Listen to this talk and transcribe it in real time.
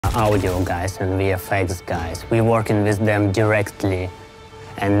audio guys and VFX guys. We're working with them directly,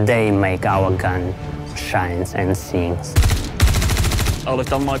 and they make our gun shines and sings. I'll have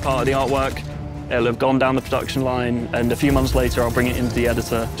done my part of the artwork, it'll have gone down the production line, and a few months later I'll bring it into the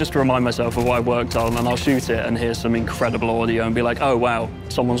editor just to remind myself of what I worked on, and I'll shoot it and hear some incredible audio and be like, oh wow,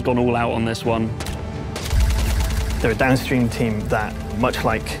 someone's gone all out on this one. They're a downstream team that, much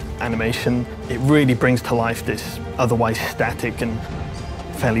like animation, it really brings to life this otherwise static and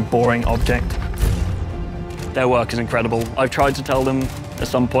fairly boring object. Their work is incredible. I've tried to tell them at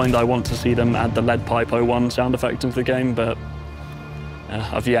some point I want to see them add the lead pipe 01 sound effect into the game, but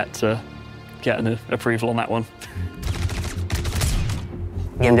I've yet to get an approval on that one.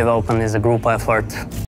 Game development is a group effort.